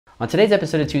On today's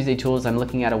episode of Tuesday Tools, I'm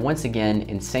looking at a once again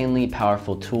insanely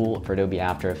powerful tool for Adobe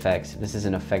After Effects. This is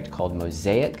an effect called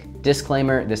Mosaic.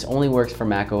 Disclaimer, this only works for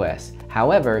Mac OS.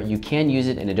 However, you can use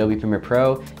it in Adobe Premiere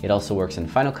Pro. It also works in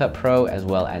Final Cut Pro as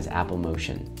well as Apple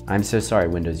Motion. I'm so sorry,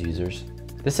 Windows users.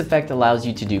 This effect allows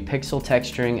you to do pixel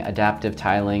texturing, adaptive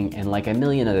tiling, and like a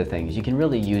million other things. You can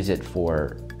really use it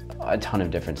for a ton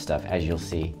of different stuff, as you'll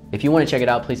see. If you want to check it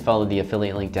out, please follow the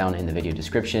affiliate link down in the video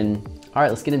description. All right,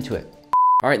 let's get into it.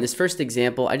 All right, in this first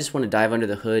example, I just want to dive under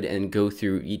the hood and go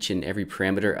through each and every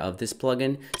parameter of this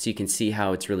plugin so you can see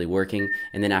how it's really working.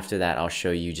 And then after that, I'll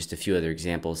show you just a few other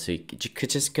examples. So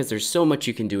just because there's so much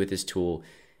you can do with this tool,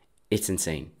 it's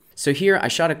insane. So here I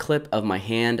shot a clip of my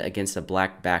hand against a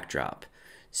black backdrop.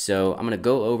 So I'm going to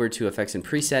go over to Effects and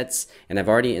Presets, and I've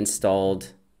already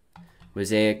installed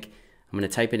Mosaic. I'm going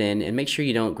to type it in and make sure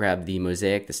you don't grab the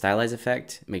Mosaic, the Stylize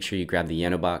effect. Make sure you grab the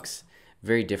Yano box.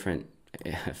 Very different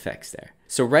effects there.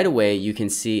 So right away you can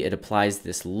see it applies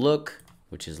this look,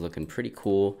 which is looking pretty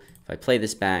cool. If I play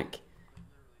this back,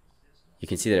 you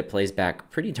can see that it plays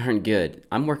back pretty darn good.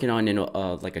 I'm working on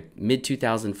like a mid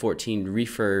 2014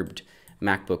 refurbed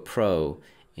MacBook Pro,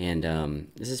 and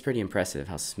this is pretty impressive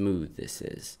how smooth this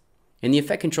is. In the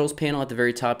Effect Controls panel at the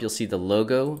very top, you'll see the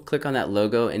logo. Click on that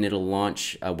logo and it'll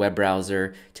launch a web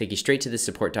browser, take you straight to the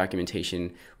support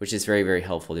documentation, which is very, very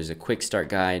helpful. There's a quick start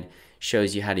guide,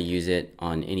 shows you how to use it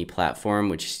on any platform,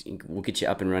 which will get you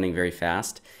up and running very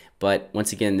fast. But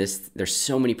once again, there's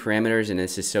so many parameters and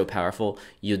this is so powerful,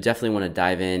 you'll definitely want to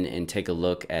dive in and take a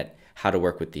look at how to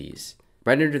work with these.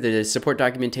 Right under the support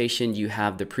documentation, you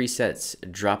have the presets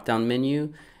drop-down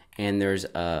menu, and there's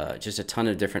just a ton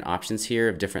of different options here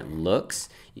of different looks.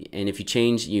 And if you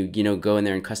change, you go in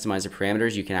there and customize the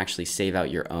parameters, you can actually save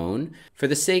out your own. For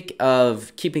the sake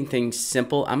of keeping things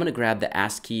simple, I'm gonna grab the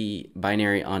ASCII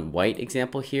binary on white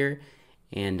example here.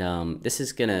 And this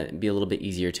is gonna be a little bit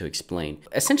easier to explain.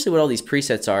 Essentially what all these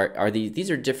presets are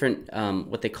these are different,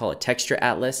 what they call a texture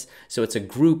atlas. So it's a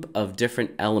group of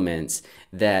different elements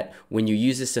that when you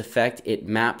use this effect, it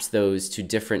maps those to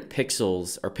different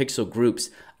pixels or pixel groups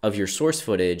of your source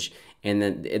footage, and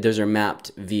then those are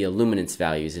mapped via luminance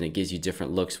values, and it gives you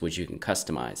different looks which you can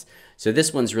customize. So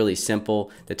this one's really simple.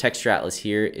 The texture atlas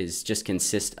here just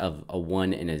consists of a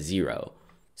 1 and a 0.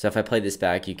 So if I play this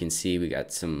back, you can see we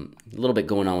got a little bit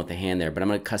going on with the hand there, but I'm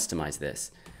going to customize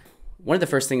this. One of the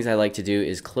first things I like to do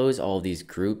is close all of these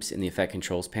groups in the Effect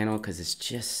Controls panel, because it's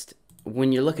just,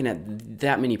 when you're looking at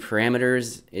that many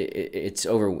parameters,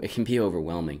 it can be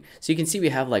overwhelming. So you can see we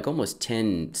have like almost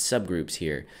 10 subgroups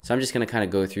here. So I'm just going to kind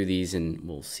of go through these and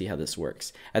we'll see how this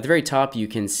works. At the very top, you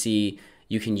can see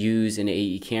you can use an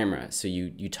AE camera. So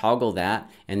you toggle that,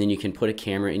 and then you can put a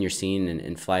camera in your scene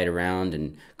and fly it around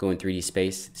and go in 3D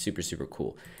space. Super, super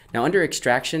cool. Now under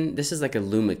extraction, this is like a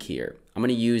luma keyer. I'm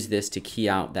going to use this to key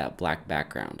out that black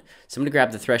background. So I'm going to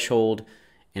grab the threshold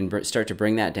and start to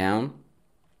bring that down.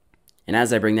 And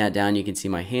as I bring that down, you can see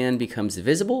my hand becomes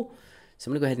visible. So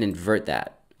I'm gonna go ahead and invert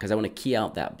that because I want to key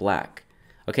out that black.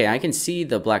 Okay, I can see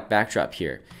the black backdrop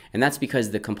here, and that's because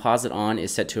the composite on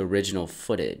is set to original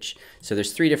footage. So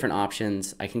there's 3 different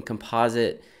options. I can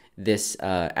composite this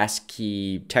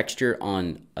ASCII texture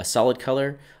on a solid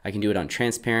color. I can do it on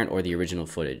transparent or the original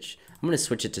footage. I'm gonna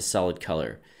switch it to solid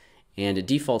color, and it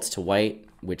defaults to white,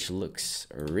 which looks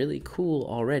really cool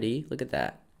already. Look at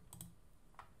that.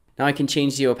 Now I can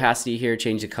change the opacity here,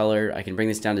 change the color. I can bring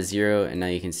this down to 0, and now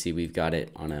you can see we've got it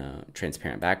on a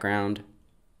transparent background.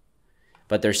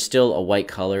 But there's still a white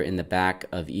color in the back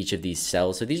of each of these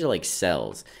cells. So these are like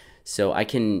cells. So I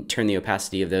can turn the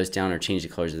opacity of those down or change the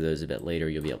colors of those a bit later.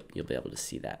 You'll be able to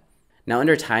see that. Now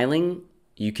under tiling,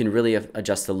 you can really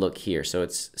adjust the look here. So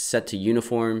it's set to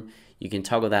uniform. You can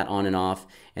toggle that on and off,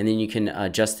 and then you can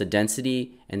adjust the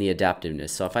density and the adaptiveness.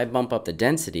 So if I bump up the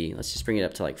density, let's just bring it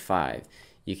up to like 5.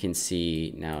 You can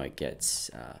see now it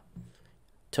gets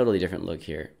totally different look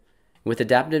here. With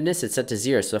adaptiveness, it's set to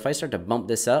 0. So if I start to bump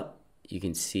this up, you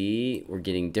can see we're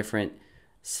getting different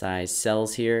size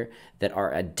cells here that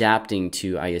are adapting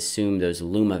to, I assume, those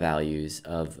luma values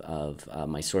of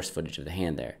my source footage of the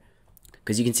hand there.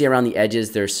 Because you can see around the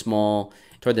edges, they're small.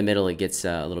 Toward the middle, it gets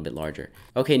a little bit larger.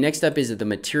 Okay, next up is the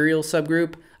material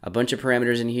subgroup. A bunch of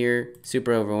parameters in here,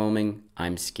 super overwhelming.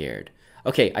 I'm scared.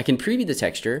 Okay, I can preview the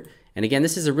texture. And again,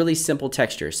 this is a really simple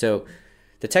texture. So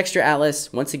the texture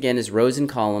atlas, once again, is rows and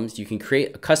columns. You can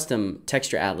create a custom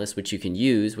texture atlas, which you can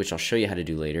use, which I'll show you how to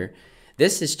do later.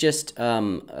 This is just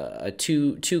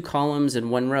two columns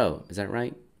and 1 row. Is that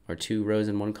right? Or 2 rows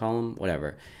and 1 column?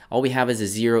 Whatever. All we have is a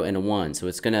 0 and a 1. So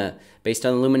it's going to, based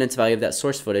on the luminance value of that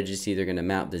source footage, it's either going to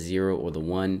map the 0 or the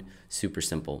 1. Super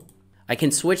simple. I can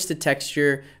switch the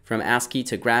texture from ASCII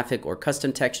to graphic or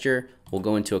custom texture. We'll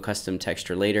go into a custom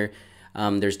texture later.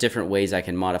 There's different ways I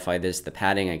can modify this. The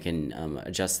padding, I can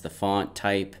adjust the font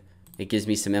type. It gives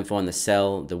me some info on the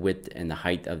cell, the width and the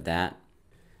height of that.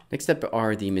 Next up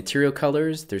are the material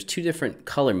colors. There's two different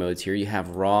color modes here. You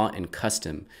have raw and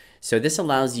custom. So this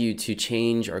allows you to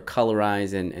change or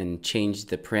colorize and change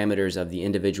the parameters of the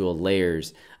individual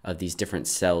layers of these different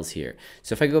cells here.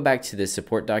 So if I go back to the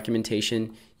support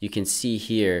documentation, you can see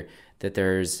here that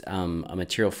there's a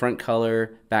material front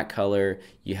color, back color,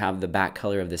 you have the back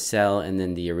color of the cell, and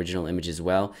then the original image as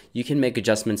well. You can make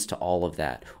adjustments to all of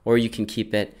that, or you can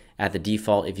keep it at the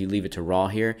default if you leave it to raw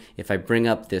here. If I bring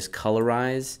up this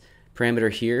colorize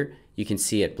parameter here, you can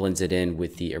see it blends it in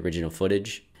with the original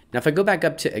footage. Now if I go back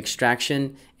up to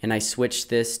extraction and I switch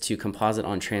this to composite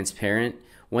on transparent,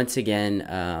 once again,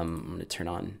 I'm going to turn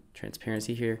on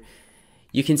transparency here.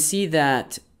 You can see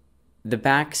that the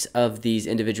backs of these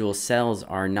individual cells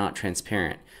are not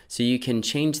transparent. So you can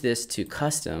change this to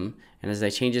custom, and as I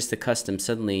change this to custom,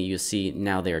 suddenly you'll see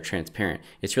now they are transparent.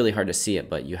 It's really hard to see it,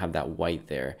 but you have that white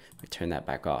there. I turn that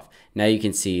back off. Now you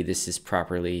can see this is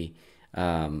properly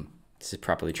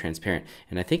transparent.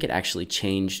 And I think it actually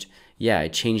changed, yeah,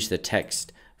 it changed the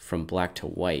text from black to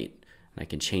white. And I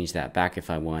can change that back if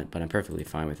I want, but I'm perfectly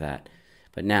fine with that.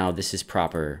 But now this is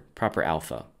proper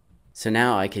alpha. So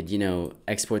now I could,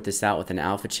 export this out with an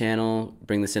alpha channel,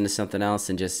 bring this into something else,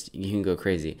 and just, you can go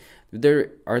crazy.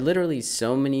 There are literally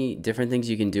so many different things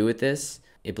you can do with this.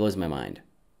 It blows my mind.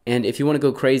 And if you want to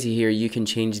go crazy here, you can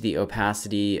change the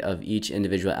opacity of each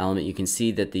individual element. You can see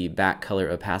that the back color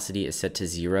opacity is set to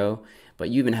 0, but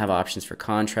you even have options for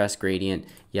contrast, gradient,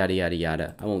 yada, yada,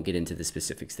 yada. I won't get into the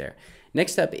specifics there.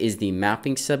 Next up is the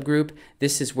mapping subgroup.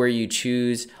 This is where you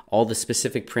choose all the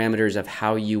specific parameters of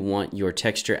how you want your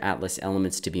texture atlas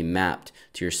elements to be mapped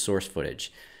to your source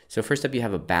footage. So first up, you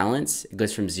have a balance. It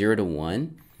goes from 0 to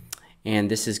 1.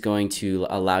 And this is going to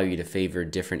allow you to favor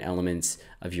different elements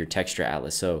of your texture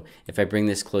atlas. So if I bring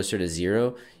this closer to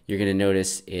 0, you're going to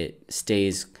notice it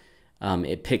stays,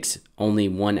 it picks only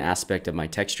one aspect of my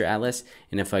texture atlas.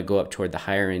 And if I go up toward the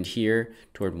higher end here,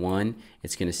 toward 1,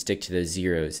 it's going to stick to those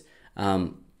zeros.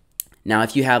 Now,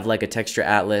 if you have like a texture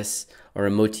atlas or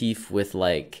a motif with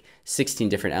like 16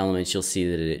 different elements, you'll see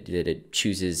that it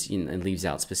chooses and leaves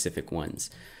out specific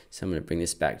ones. So I'm going to bring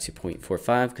this back to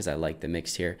 0.45 because I like the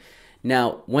mix here.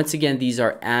 Now, once again, these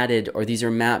are added or these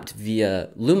are mapped via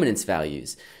luminance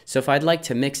values. So if I'd like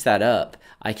to mix that up,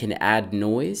 I can add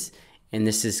noise, and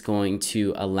this is going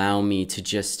to allow me to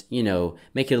just,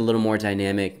 make it a little more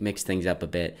dynamic, mix things up a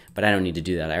bit, but I don't need to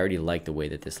do that. I already like the way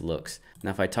that this looks.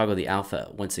 Now, if I toggle the alpha,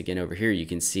 once again over here, you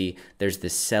can see there's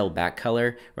this cell back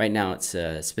color. Right now, it's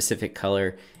a specific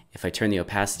color. If I turn the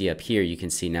opacity up here, you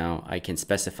can see now I can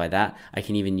specify that. I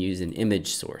can even use an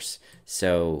image source.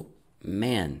 So,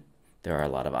 man, there are a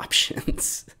lot of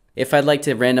options. If I'd like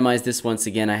to randomize this once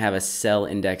again, I have a cell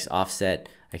index offset.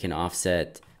 I can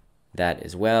offset that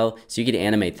as well. So you can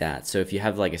animate that. So if you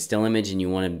have like a still image and you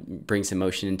want to bring some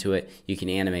motion into it, you can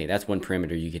animate. That's one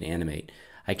parameter you can animate.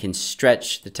 I can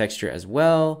stretch the texture as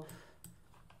well.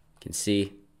 You can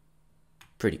see,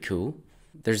 pretty cool.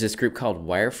 There's this group called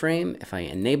wireframe. If I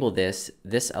enable this,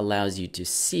 this allows you to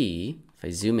see, if I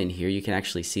zoom in here, you can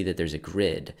actually see that there's a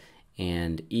grid.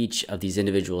 And each of these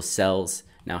individual cells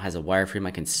now has a wireframe.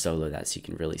 I can solo that so you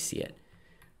can really see it.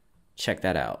 Check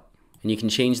that out. And you can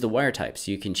change the wire type.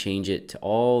 So you can change it to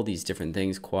all these different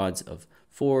things, quads of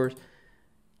 4.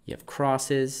 You have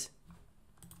crosses.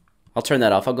 I'll turn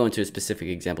that off. I'll go into a specific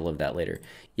example of that later.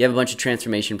 You have a bunch of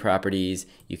transformation properties.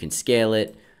 You can scale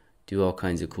it, do all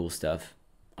kinds of cool stuff.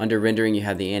 Under rendering, you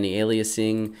have the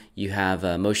anti-aliasing. You have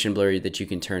a motion blur that you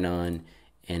can turn on.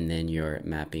 And then your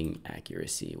mapping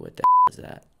accuracy. What the hell is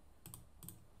that?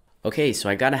 Okay, so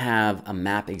I gotta have a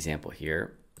map example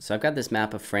here. So I've got this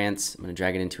map of France. I'm gonna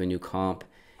drag it into a new comp.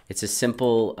 It's a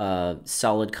simple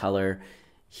solid color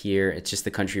here. It's just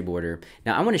the country border.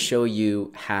 Now I wanna show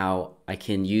you how I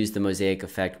can use the mosaic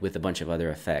effect with a bunch of other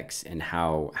effects and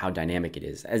how dynamic it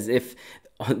is. As if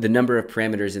the number of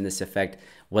parameters in this effect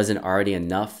wasn't already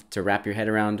enough to wrap your head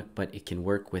around, but it can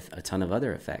work with a ton of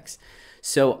other effects.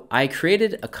 So I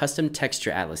created a custom texture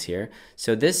atlas here.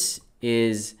 So this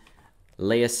is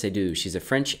Léa Seydoux. She's a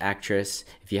French actress.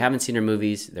 If you haven't seen her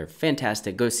movies, they're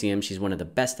fantastic. Go see them. She's one of the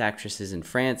best actresses in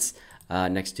France,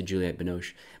 next to Juliette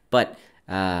Binoche. But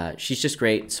she's just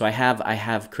great. So I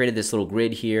have created this little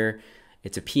grid here.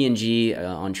 It's a PNG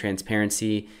on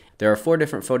transparency. There are 4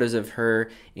 different photos of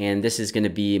her, and this is going to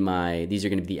be these are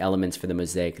going to be the elements for the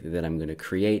mosaic that I'm going to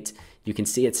create. You can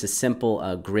see it's a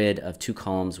simple grid of 2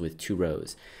 columns with 2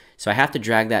 rows. So I have to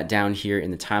drag that down here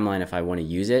in the timeline if I want to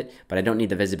use it, but I don't need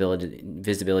the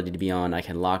visibility to be on. I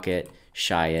can lock it,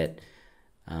 shy it.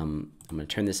 I'm going to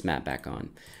turn this map back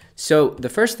on. So the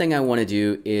first thing I want to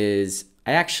do is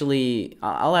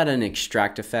I'll add an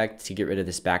extract effect to get rid of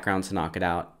this background to knock it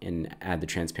out and add the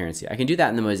transparency. I can do that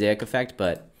in the mosaic effect,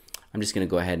 but I'm just going to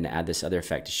go ahead and add this other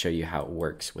effect to show you how it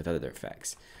works with other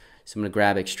effects. So I'm going to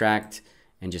grab extract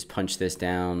and just punch this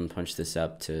down, punch this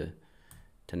up to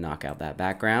knock out that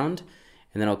background.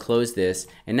 And then I'll close this.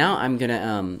 And now I'm going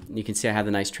to, you can see I have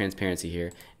the nice transparency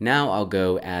here. Now I'll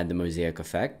go add the mosaic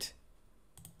effect.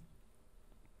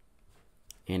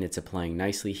 And it's applying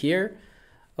nicely here.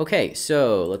 Okay,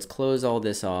 so let's close all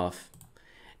this off.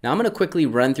 Now I'm going to quickly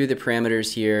run through the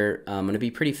parameters here. I'm going to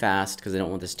be pretty fast because I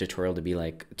don't want this tutorial to be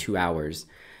like 2 hours.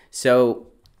 So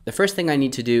the first thing I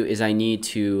need to do is I need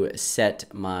to set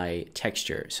my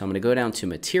texture. So I'm going to go down to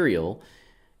Material,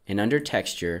 and under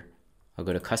Texture, I'll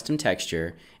go to Custom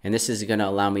Texture, and this is going to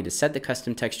allow me to set the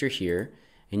custom texture here,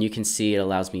 and you can see it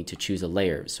allows me to choose a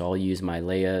layer. So I'll use my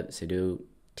Léa Seydoux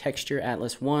Texture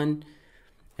Atlas 1,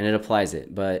 and it applies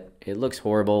it, but it looks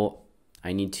horrible.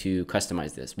 I need to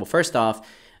customize this. Well, first off,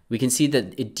 we can see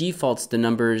that it defaults the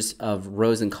numbers of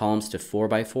rows and columns to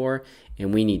 4x4,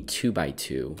 and we need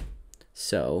 2x2.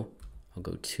 So I'll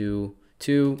go 2,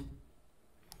 2.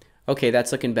 Okay,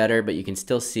 that's looking better, but you can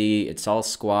still see it's all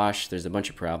squash. There's a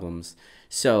bunch of problems.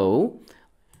 So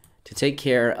to take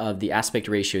care of the aspect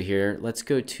ratio here, let's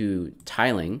go to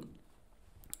tiling.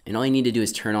 And all you need to do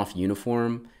is turn off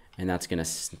uniform, and that's going to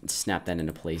snap that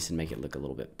into place and make it look a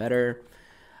little bit better.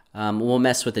 We'll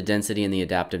mess with the density and the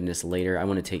adaptiveness later. I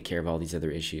want to take care of all these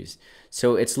other issues.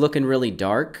 So it's looking really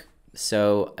dark.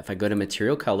 So if I go to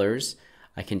Material Colors,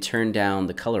 I can turn down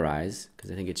the colorize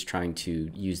because I think it's trying to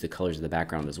use the colors of the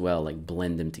background as well, like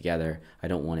blend them together. I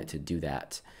don't want it to do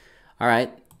that. All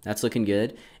right, that's looking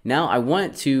good. Now I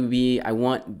want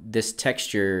this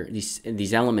texture,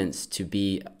 these elements to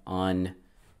be on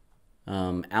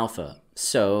alpha.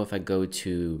 So if I go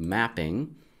to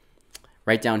mapping,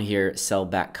 right down here, cell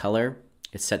back color,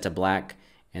 it's set to black,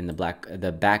 and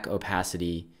the back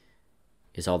opacity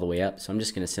is all the way up. So I'm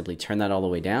just going to simply turn that all the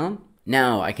way down.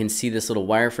 Now I can see this little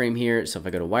wireframe here. So if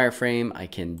I go to wireframe, I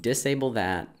can disable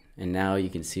that. And now you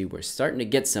can see we're starting to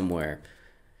get somewhere.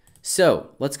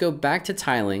 So let's go back to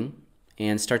tiling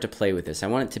and start to play with this. I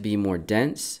want it to be more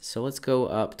dense. So let's go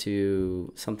up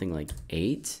to something like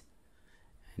 8.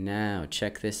 Now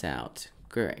check this out.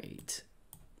 Great.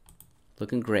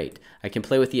 Looking great. I can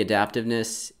play with the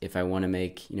adaptiveness if I want to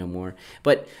make, more.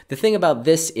 But the thing about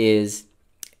this is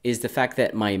the fact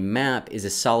that my map is a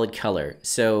solid color.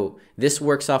 So this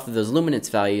works off of those luminance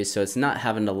values, so it's not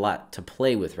having a lot to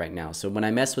play with right now. So when I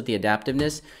mess with the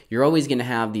adaptiveness, you're always going to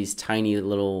have these tiny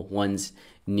little ones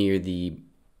near the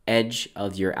edge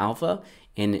of your alpha,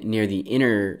 and near the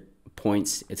inner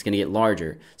points, it's going to get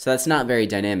larger. So that's not very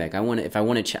dynamic.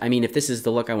 If this is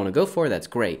the look I want to go for, that's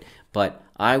great, but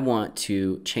I want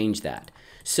to change that.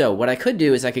 So what I could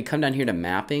do is I could come down here to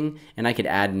mapping, and I could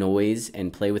add noise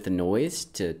and play with the noise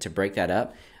to break that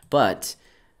up. But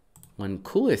one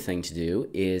cooler thing to do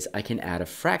is I can add a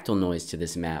fractal noise to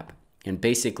this map, and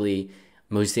basically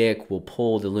Mosaic will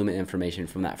pull the lumen information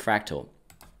from that fractal.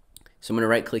 So I'm going to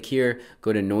right click here,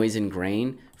 go to noise and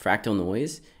grain, fractal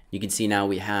noise. You can see now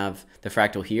we have the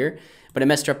fractal here, but I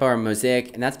messed up our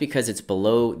mosaic, and that's because it's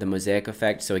below the mosaic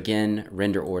effect. So again,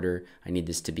 render order, I need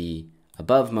this to be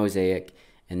above mosaic,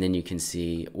 and then you can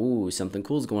see, ooh, something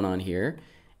cool is going on here,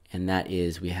 and that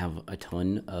is we have a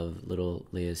ton of little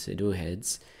Léa Seydoux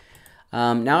heads.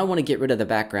 Now I want to get rid of the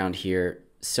background here,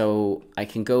 so I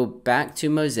can go back to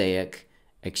mosaic,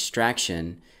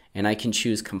 extraction, and I can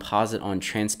choose composite on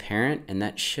transparent, and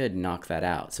that should knock that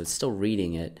out. So it's still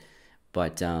reading it,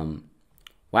 but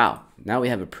wow, now we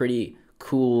have a pretty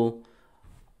cool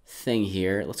thing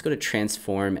here. Let's go to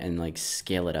transform and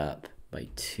scale it up by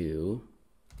 2.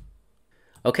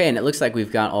 Okay, and it looks like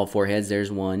we've got all 4 heads.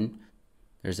 There's one,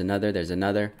 there's another, there's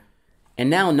another. And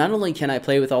now not only can I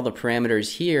play with all the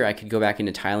parameters here, I could go back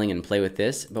into tiling and play with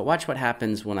this, but watch what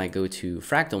happens when I go to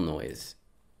fractal noise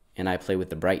and I play with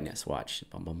the brightness. Watch,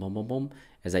 boom, boom, boom, boom, boom.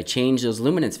 As I change those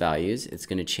luminance values, it's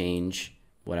gonna change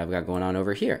what I've got going on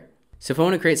over here. So if I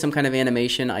want to create some kind of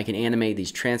animation, I can animate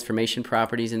these transformation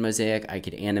properties in Mosaic. I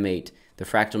could animate the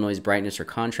fractal noise, brightness, or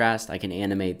contrast. I can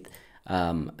animate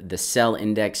the cell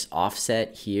index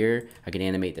offset here. I can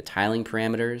animate the tiling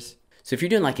parameters. So if you're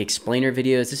doing explainer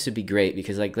videos, this would be great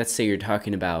because let's say you're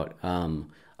talking about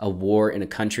a war in a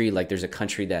country, there's a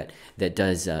country that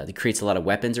creates a lot of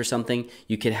weapons or something.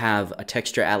 You could have a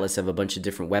texture atlas of a bunch of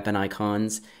different weapon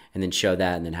icons and then show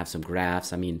that and then have some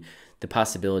graphs. I mean, the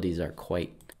possibilities are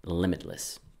quite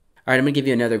limitless. All right, I'm gonna give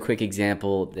you another quick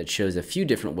example that shows a few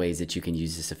different ways that you can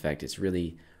use this effect. It's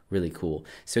really cool.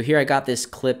 So here I got this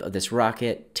clip of this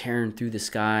rocket tearing through the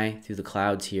sky, through the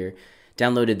clouds here.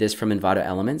 Downloaded this from Envato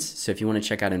Elements. So if you want to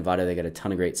check out Envato, they got a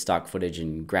ton of great stock footage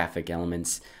and graphic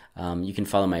elements. You can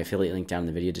follow my affiliate link down in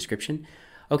the video description.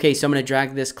 Okay, so I'm going to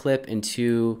drag this clip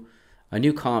into a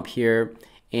new comp here,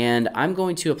 and I'm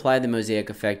going to apply the mosaic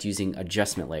effect using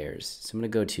adjustment layers. So I'm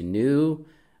going to go to New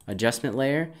Adjustment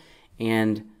Layer,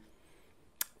 and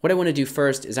what I want to do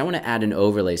first is I want to add an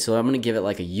overlay. So I'm going to give it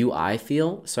like a UI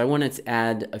feel. So I want to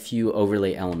add a few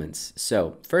overlay elements.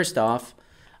 So first off,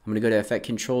 I'm going to go to Effect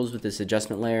Controls with this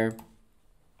adjustment layer.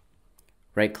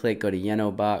 Right click, go to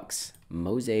Yellow Box,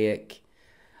 Mosaic.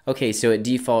 Okay, so it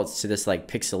defaults to this like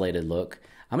pixelated look.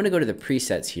 I'm going to go to the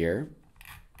presets here,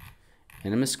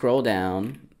 and I'm going to scroll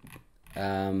down.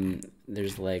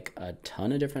 There's like a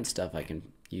ton of different stuff I can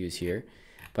use here.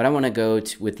 But I want to go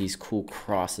with these cool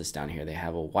crosses down here. They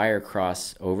have a wire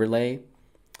cross overlay.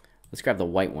 Let's grab the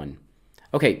white one.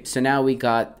 Okay, so now we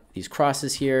got these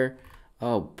crosses here.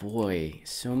 Oh boy,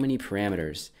 so many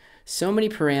parameters. So many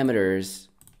parameters.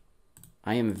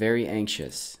 I am very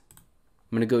anxious.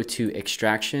 I'm going to go to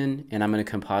Extraction, and I'm going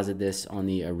to composite this on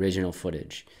the original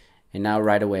footage. And now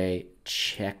right away,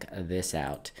 check this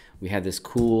out. We have this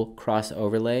cool cross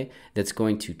overlay that's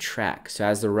going to track. So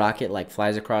as the rocket like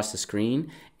flies across the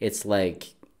screen, it's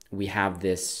like we have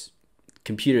this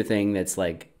computer thing that's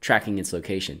like tracking its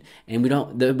location. And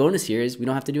the bonus here is we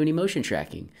don't have to do any motion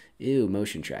tracking. Ew,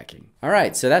 motion tracking. All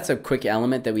right, so that's a quick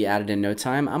element that we added in no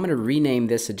time. I'm gonna rename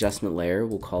this adjustment layer.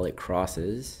 We'll call it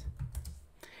crosses.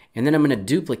 And then I'm gonna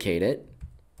duplicate it.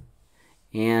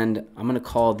 And I'm gonna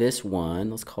call this one,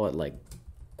 let's call it like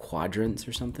quadrants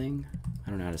or something. I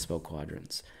don't know how to spell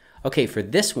quadrants. Okay, for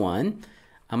this one,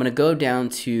 I'm gonna go down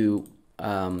to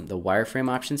the wireframe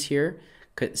options here.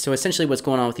 So essentially what's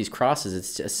going on with these crosses,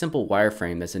 it's a simple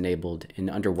wireframe that's enabled, and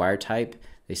under wire type,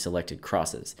 they selected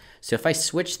crosses. So if I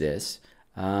switch this,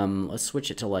 let's switch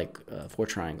it to like 4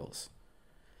 triangles.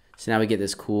 So now we get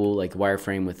this cool like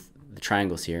wireframe with the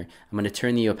triangles here. I'm gonna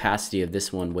turn the opacity of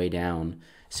this one way down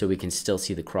so we can still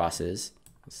see the crosses.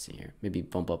 Let's see here, maybe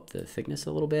bump up the thickness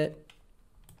a little bit.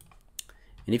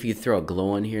 And if you could throw a glow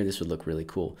on here, this would look really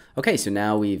cool. Okay, so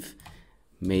now we've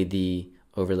made the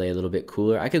overlay a little bit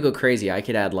cooler. I could go crazy. I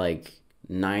could add like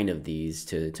 9 of these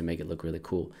to make it look really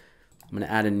cool. I'm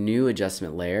gonna add a new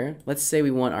adjustment layer. Let's say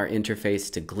we want our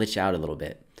interface to glitch out a little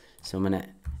bit. So I'm gonna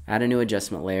add a new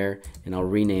adjustment layer, and I'll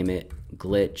rename it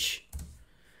Glitch.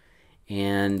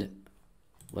 And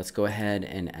let's go ahead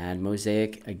and add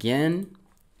Mosaic again.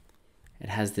 It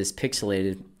has this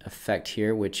pixelated effect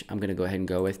here, which I'm gonna go ahead and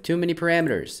go with. Too many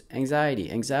parameters,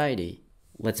 anxiety, anxiety.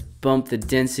 Let's bump the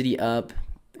density up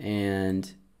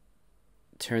and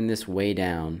turn this way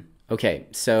down. Okay,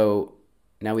 so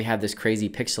now we have this crazy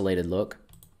pixelated look.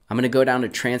 I'm gonna go down to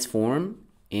transform,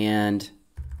 and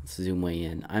let's zoom way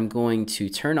in. I'm going to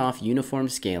turn off uniform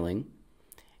scaling,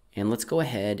 and let's go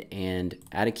ahead and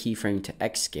add a keyframe to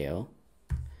X scale.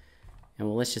 And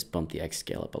well, let's just bump the X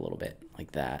scale up a little bit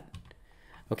like that.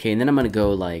 Okay, and then I'm gonna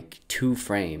go like 2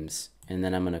 frames, and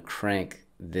then I'm gonna crank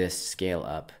this scale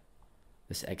up,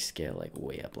 this X scale like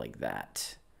way up like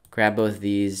that. Grab both of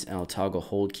these, and I'll toggle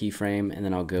hold keyframe, and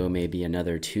then I'll go maybe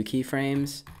another 2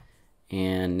 keyframes.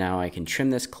 And now I can trim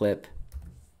this clip.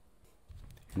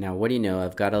 And now what do you know,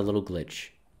 I've got a little glitch.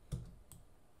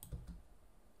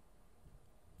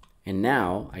 And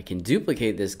now I can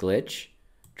duplicate this glitch,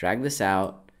 drag this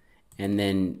out, and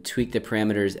then tweak the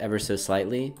parameters ever so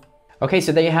slightly. Okay,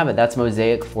 so there you have it. That's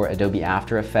Mosaic for Adobe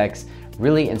After Effects.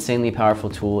 Really insanely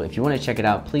powerful tool. If you want to check it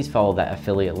out, please follow that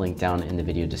affiliate link down in the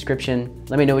video description.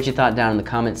 Let me know what you thought down in the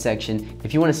comments section.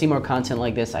 If you want to see more content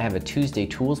like this, I have a Tuesday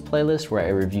Tools playlist where I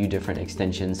review different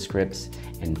extensions, scripts,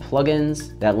 and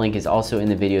plugins. That link is also in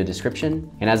the video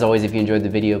description. And as always, if you enjoyed the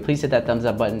video, please hit that thumbs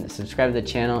up button, subscribe to the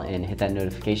channel, and hit that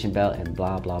notification bell, and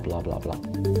blah, blah, blah, blah,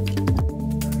 blah.